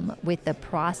problem with the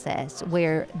process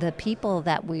where the people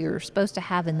that we were supposed to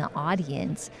have in the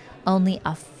audience, only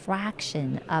a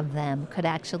fraction of them could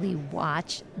actually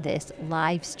watch this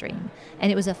live stream.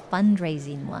 And it was a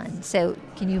fundraising one. So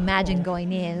can you imagine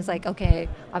going in? It's like, okay,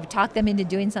 I've talked them into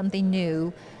doing something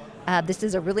new. This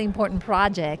is a really important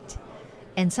project.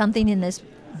 And something in this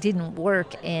didn't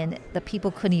work, and the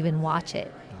people couldn't even watch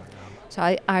it.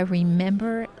 So I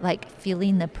remember like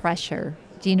feeling the pressure.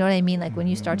 Do you know what I mean? Like when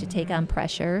you start to take on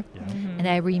pressure. Yeah. And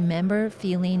I remember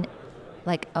feeling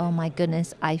like, oh my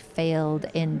goodness, I failed,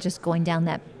 and just going down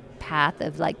that path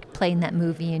of like playing that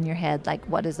movie in your head, like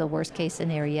what is the worst case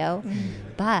scenario?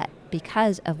 But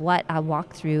because of what I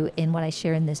walked through and what I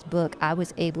share in this book, I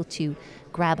was able to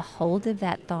grab hold of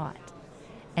that thought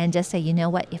and just say, you know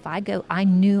what, I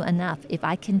knew enough. If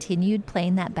I continued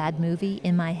playing that bad movie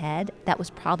in my head, that was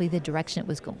probably the direction it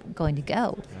was going to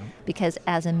go. Yeah. Because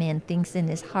as a man thinks in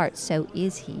his heart, so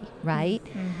is he, right?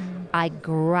 Mm-hmm. I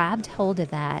grabbed hold of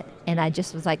that, and I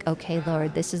just was like, okay,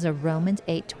 Lord, this is a Romans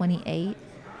 8:28.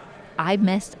 I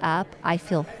messed up. I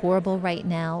feel horrible right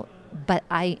now, but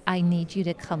I need you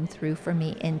to come through for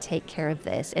me and take care of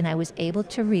this. And I was able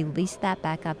to release that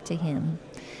back up to him.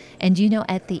 And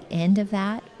at the end of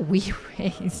that, we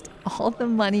raised all the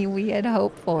money we had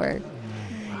hoped for.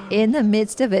 In the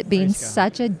midst of it being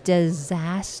such a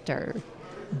disaster,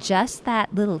 just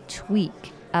that little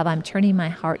tweak of I'm turning my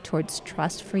heart towards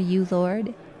trust for you,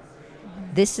 Lord.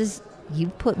 You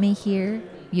put me here.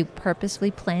 You purposely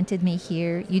planted me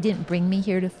here. You didn't bring me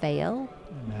here to fail.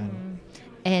 Amen.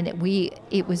 And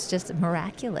it was just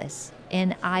miraculous.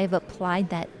 And I've applied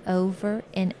that over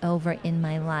and over in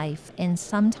my life. And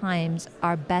sometimes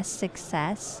our best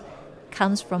success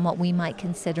comes from what we might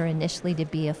consider initially to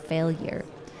be a failure.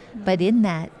 But in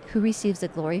that, who receives the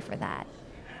glory for that?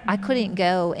 I couldn't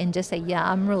go and just say,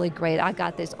 yeah, I'm really great. I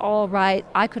got this all right.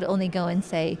 I could only go and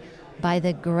say, by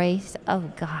the grace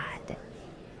of God,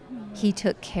 he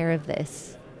took care of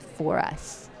this for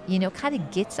us. Kind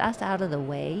of gets us out of the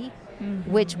way.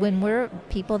 Mm-hmm. Which when we're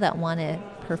people that want to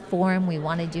perform, we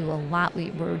want to do a lot,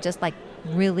 we're just like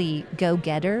really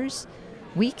go-getters,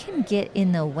 we can get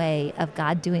in the way of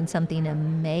God doing something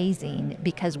amazing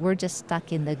because we're just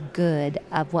stuck in the good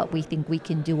of what we think we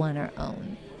can do on our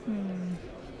own. Mm.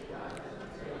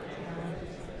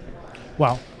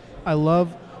 Wow. I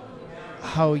love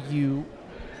how you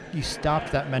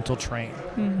stopped that mental train.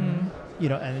 Mm-hmm.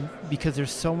 And because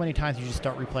there's so many times you just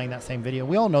start replaying that same video.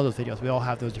 We all know those videos. We all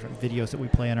have those different videos that we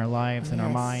play in our lives and our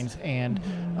minds. And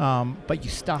but you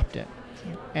stopped it,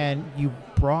 and you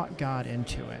brought God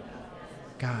into it.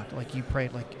 God, like you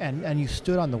prayed, and you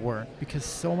stood on the word, because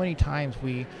so many times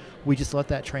we just let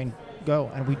that train go,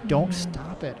 and we don't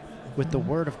stop it with the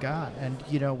word of God. And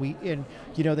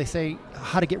they say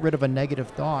how to get rid of a negative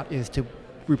thought is to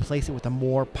replace it with a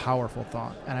more powerful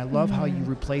thought. And I love how you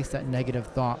replace that negative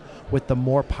thought with the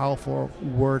more powerful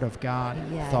word of God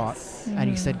thought. And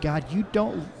you said, God, you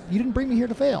didn't bring me here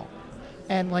to fail.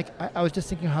 And I was just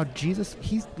thinking how Jesus,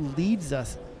 he leads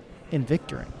us in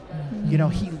victory. He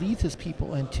leads his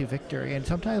people into victory. And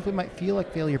sometimes we might feel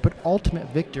like failure, but ultimate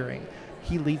victory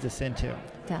he leads us into.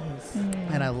 Does.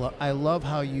 And I love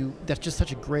how that's just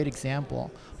such a great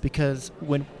example, because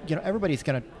when everybody's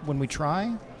when we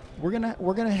try, we're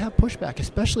gonna have pushback,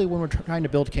 especially when we're trying to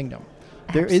build kingdom.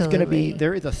 Absolutely.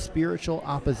 There is a spiritual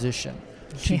opposition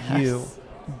to you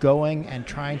going and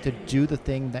trying to do the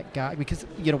thing that God, because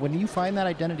when you find that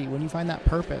identity, when you find that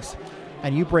purpose,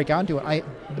 and you break out into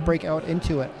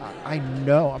it, I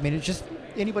know. I mean, it's just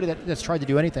anybody that's tried to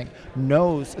do anything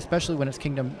knows, especially when it's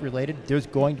kingdom related, there's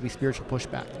going to be spiritual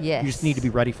pushback. Yes. You just need to be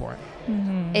ready for it.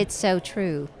 Mm-hmm. It's so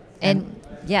true. And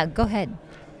go ahead.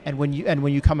 And when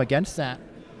you come against that,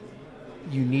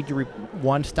 you need to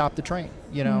stop the train.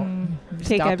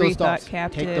 Take every thought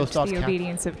captive. Take those thoughts to the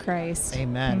obedience of Christ.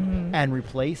 Amen. Mm-hmm. And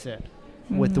replace it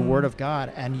with the word of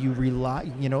God. And you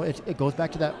rely. It goes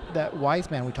back to that wise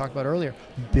man we talked about earlier.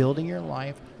 Building your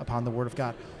life upon the word of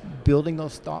God, building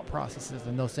those thought processes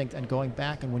and those things, and going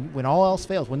back. And when all else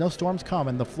fails, when those storms come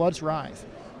and the floods rise,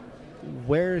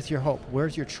 where's your hope?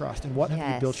 Where's your trust? And what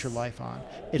have you built your life on?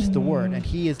 It's the Word, and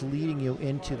He is leading you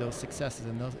into those successes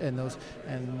and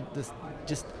this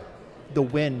just the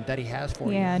win that He has for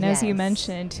you. Yeah, and as you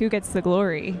mentioned, who gets the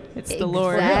glory? It's the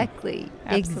Lord.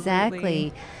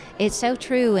 Exactly. It's so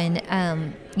true.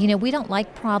 And, we don't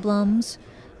like problems,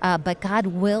 but God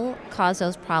will cause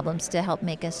those problems to help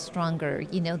make us stronger.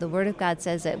 The Word of God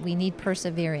says that we need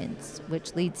perseverance,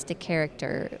 which leads to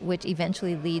character, which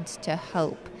eventually leads to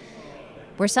hope.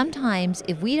 Where sometimes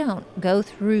if we don't go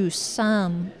through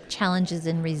some challenges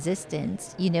and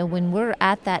resistance, when we're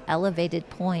at that elevated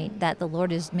point that the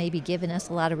Lord has maybe given us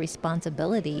a lot of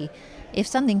responsibility, if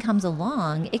something comes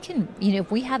along, it can, if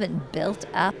we haven't built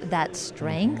up that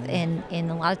strength, and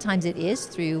a lot of times it is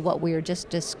through what we were just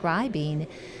describing,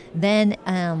 then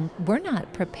we're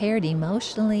not prepared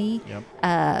emotionally,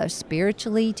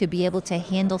 spiritually, to be able to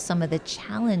handle some of the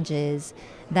challenges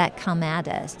that come at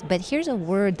us. But here's a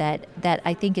word that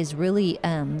I think is really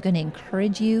going to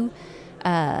encourage you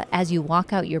as you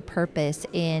walk out your purpose,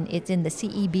 and it's in the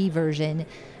CEB version,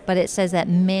 but it says that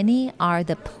many are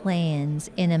the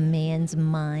plans in a man's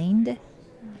mind,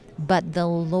 but the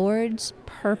Lord's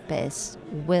purpose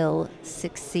will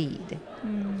succeed.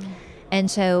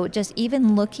 And so just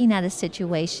even looking at a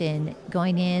situation,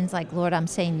 going in, it's like, Lord, I'm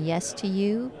saying yes to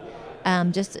you.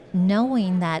 Just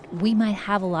knowing that we might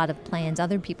have a lot of plans,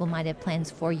 other people might have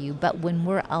plans for you, but when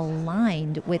we're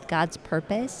aligned with God's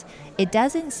purpose, it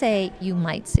doesn't say you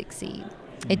might succeed.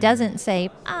 It doesn't say,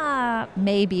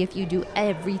 maybe if you do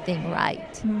everything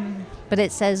right. But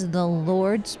it says the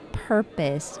Lord's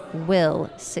purpose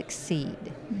will succeed.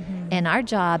 And our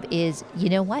job is,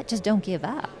 just don't give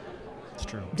up. It's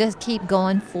true. Just keep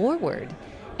going forward.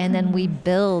 And then we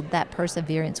build that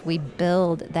perseverance. We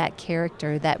build that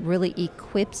character that really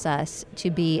equips us to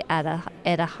be at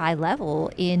a high level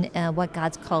in what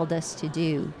God's called us to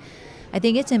do. I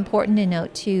think it's important to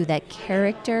note, too, that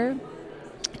character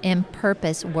and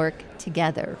purpose work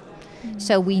together.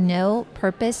 So we know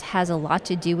purpose has a lot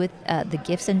to do with the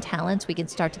gifts and talents. We can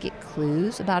start to get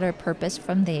clues about our purpose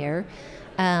from there.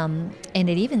 And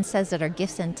it even says that our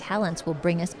gifts and talents will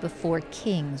bring us before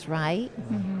kings, right?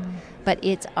 But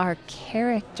it's our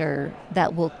character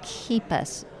that will keep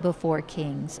us before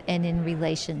kings and in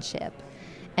relationship.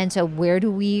 And so where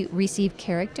do we receive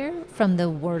character? From the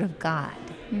Word of God.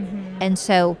 And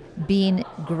so being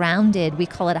grounded, we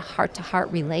call it a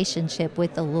heart-to-heart relationship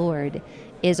with the Lord,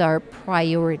 is our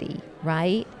priority,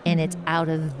 right? And it's out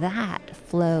of that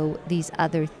flow these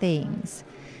other things.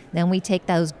 Then we take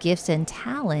those gifts and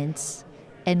talents,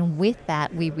 and with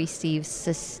that we receive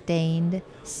sustained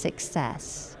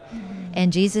success.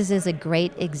 And Jesus is a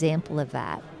great example of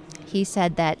that. He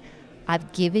said that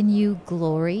I've given you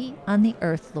glory on the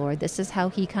earth, Lord. This is how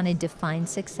he kind of defines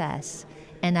success.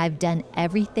 And I've done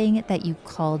everything that you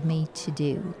called me to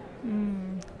do.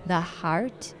 The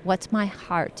heart, what's my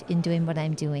heart in doing what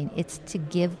I'm doing? It's to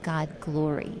give God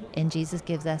glory. And Jesus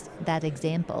gives us that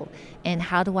example. And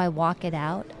how do I walk it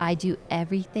out? I do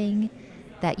everything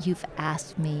that you've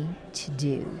asked me to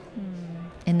do.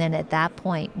 And then at that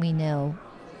point, we know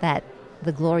that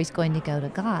the glory is going to go to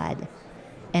God.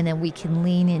 And then we can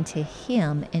lean into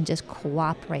him and just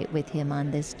cooperate with him on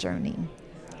this journey.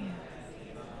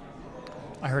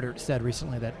 I heard it said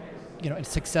recently that,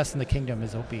 success in the kingdom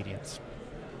is obedience.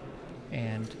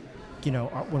 And,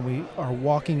 when we are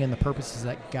walking in the purposes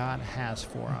that God has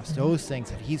for us, those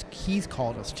things that he's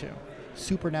called us to,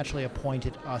 supernaturally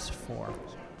appointed us for,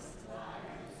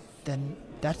 then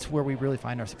that's where we really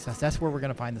find our success. That's where we're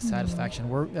going to find the satisfaction.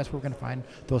 That's where we're going to find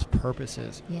those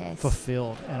purposes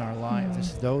fulfilled in our lives.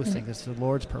 It's those things. It's the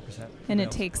Lord's purpose. And it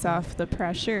takes off the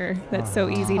pressure that's so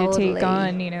easy to take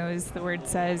on, as the word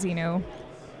says,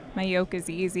 my yoke is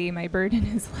easy, my burden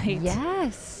is light.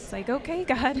 Yes. It's like, okay,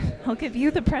 God, I'll give you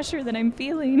the pressure that I'm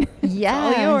feeling.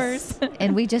 Yes. It's all yours.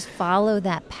 And we just follow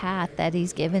that path that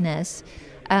he's given us.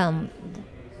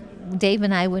 Dave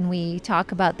and I, when we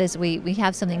talk about this, we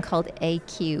have something called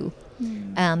AQ.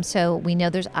 So we know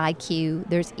there's IQ,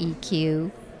 there's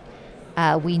EQ.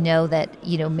 We know that,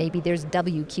 maybe there's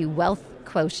WQ, wealth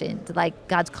quotient. Like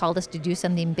God's called us to do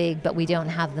something big, but we don't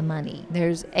have the money.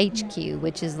 There's HQ,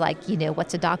 which is like,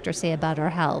 what's a doctor say about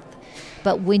our health?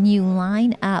 But when you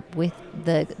line up with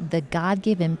the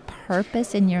God-given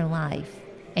purpose in your life,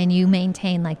 and you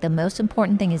maintain, like, the most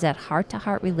important thing is that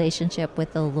heart-to-heart relationship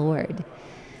with the Lord,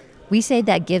 we say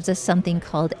that gives us something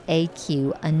called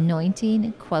AQ,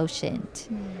 anointing quotient.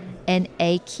 And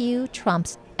AQ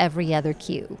trumps every other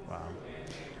Q. Wow.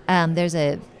 There's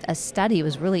a study, it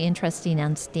was really interesting,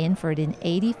 on Stanford, and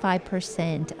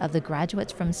 85% of the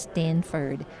graduates from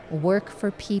Stanford work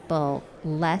for people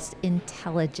less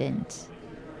intelligent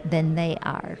than they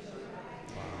are.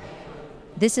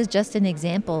 This is just an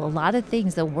example. A lot of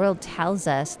things the world tells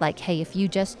us, like, hey, if you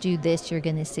just do this, you're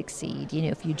going to succeed.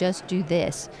 If you just do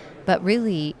this. But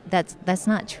really, that's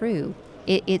not true.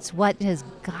 It's what does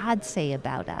God say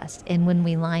about us? And when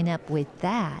we line up with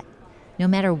that, no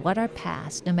matter what our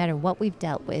past, no matter what we've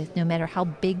dealt with, no matter how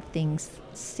big things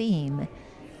seem,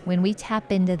 when we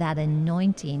tap into that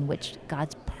anointing, which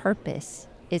God's purpose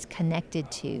is connected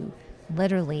to,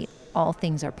 literally all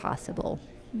things are possible.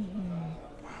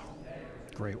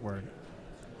 Great word.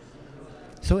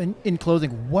 So in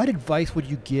closing, what advice would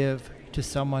you give to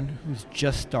someone who's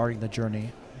just starting the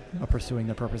journey of pursuing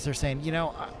their purpose? They're saying,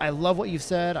 I love what you've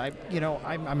said.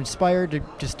 I'm inspired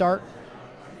to start.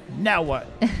 Now what?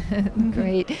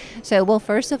 Great. So, well,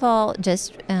 first of all,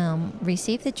 just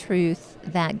receive the truth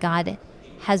that God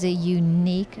has a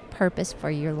unique purpose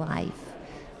for your life.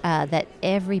 That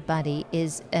everybody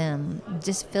is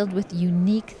just filled with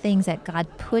unique things that God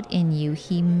put in you.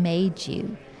 He made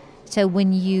you. So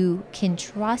when you can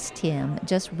trust Him,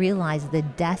 just realize the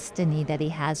destiny that He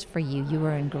has for you. You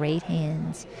are in great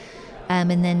hands.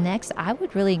 And then next, I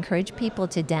would really encourage people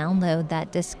to download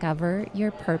that Discover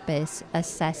Your Purpose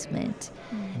assessment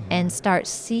and start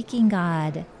seeking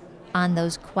God on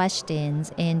those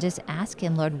questions and just ask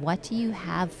Him, Lord, what do you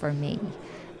have for me?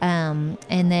 And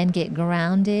then get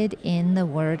grounded in the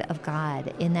Word of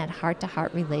God, in that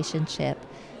heart-to-heart relationship,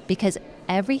 because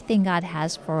everything God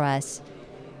has for us,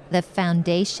 the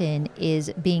foundation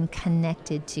is being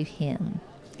connected to Him.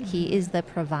 He is the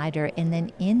provider, and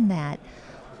then in that,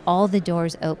 all the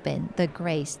doors open, the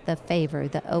grace, the favor,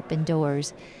 the open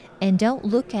doors. And don't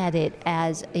look at it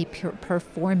as a pure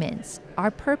performance. Our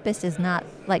purpose is not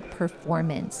like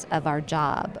performance of our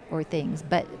job or things,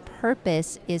 but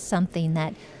purpose is something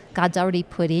that God's already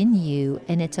put in you,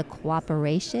 and it's a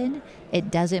cooperation. It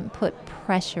doesn't put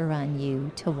pressure on you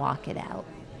to walk it out.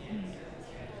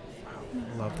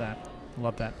 Love that.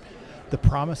 Love that. The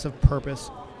Promise of Purpose.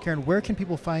 Karen, where can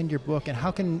people find your book, and how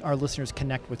can our listeners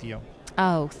connect with you?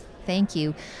 Oh, thank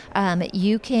you.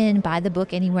 You can buy the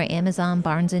book anywhere, Amazon,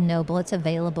 Barnes & Noble. It's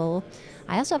available.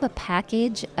 I also have a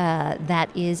package that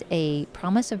is a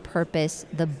Promise of Purpose,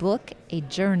 the book, a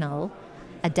journal,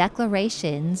 a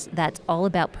declarations that's all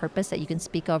about purpose that you can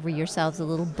speak over yourselves, a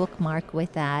little bookmark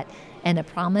with that, and a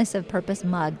Promise of Purpose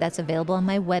mug that's available on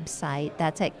my website.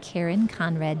 That's at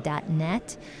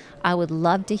KarenConrad.net. I would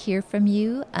love to hear from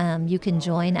you. You can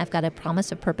join. I've got a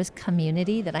Promise of Purpose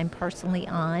community that I'm personally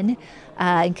on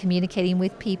and communicating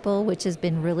with people, which has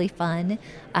been really fun.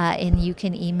 And you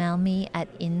can email me at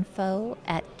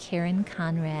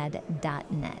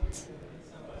info@KarenConrad.net.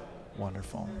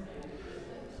 Wonderful.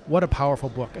 What a powerful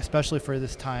book, especially for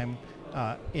this time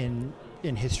in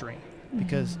history,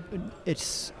 because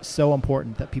it's so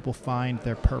important that people find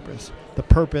their purpose, the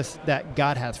purpose that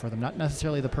God has for them, not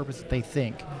necessarily the purpose that they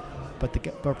think, but the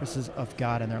purposes of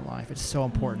God in their life. It's so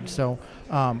important. So,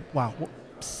 wow,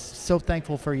 so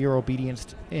thankful for your obedience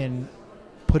in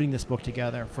putting this book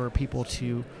together for people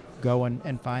to go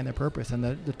and find their purpose, and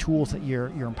the tools that you're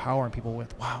empowering people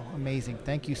with. Wow, amazing.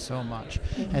 Thank you so much.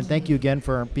 And thank you again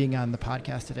for being on the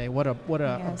podcast today. What a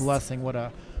blessing.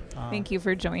 Thank you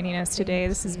for joining us today.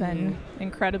 This has been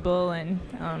incredible and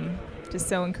just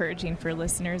so encouraging for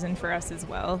listeners and for us as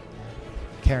well.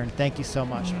 Karen, thank you so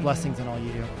much. Blessings in all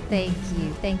you do. Thank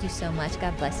you. Thank you so much.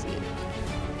 God bless you.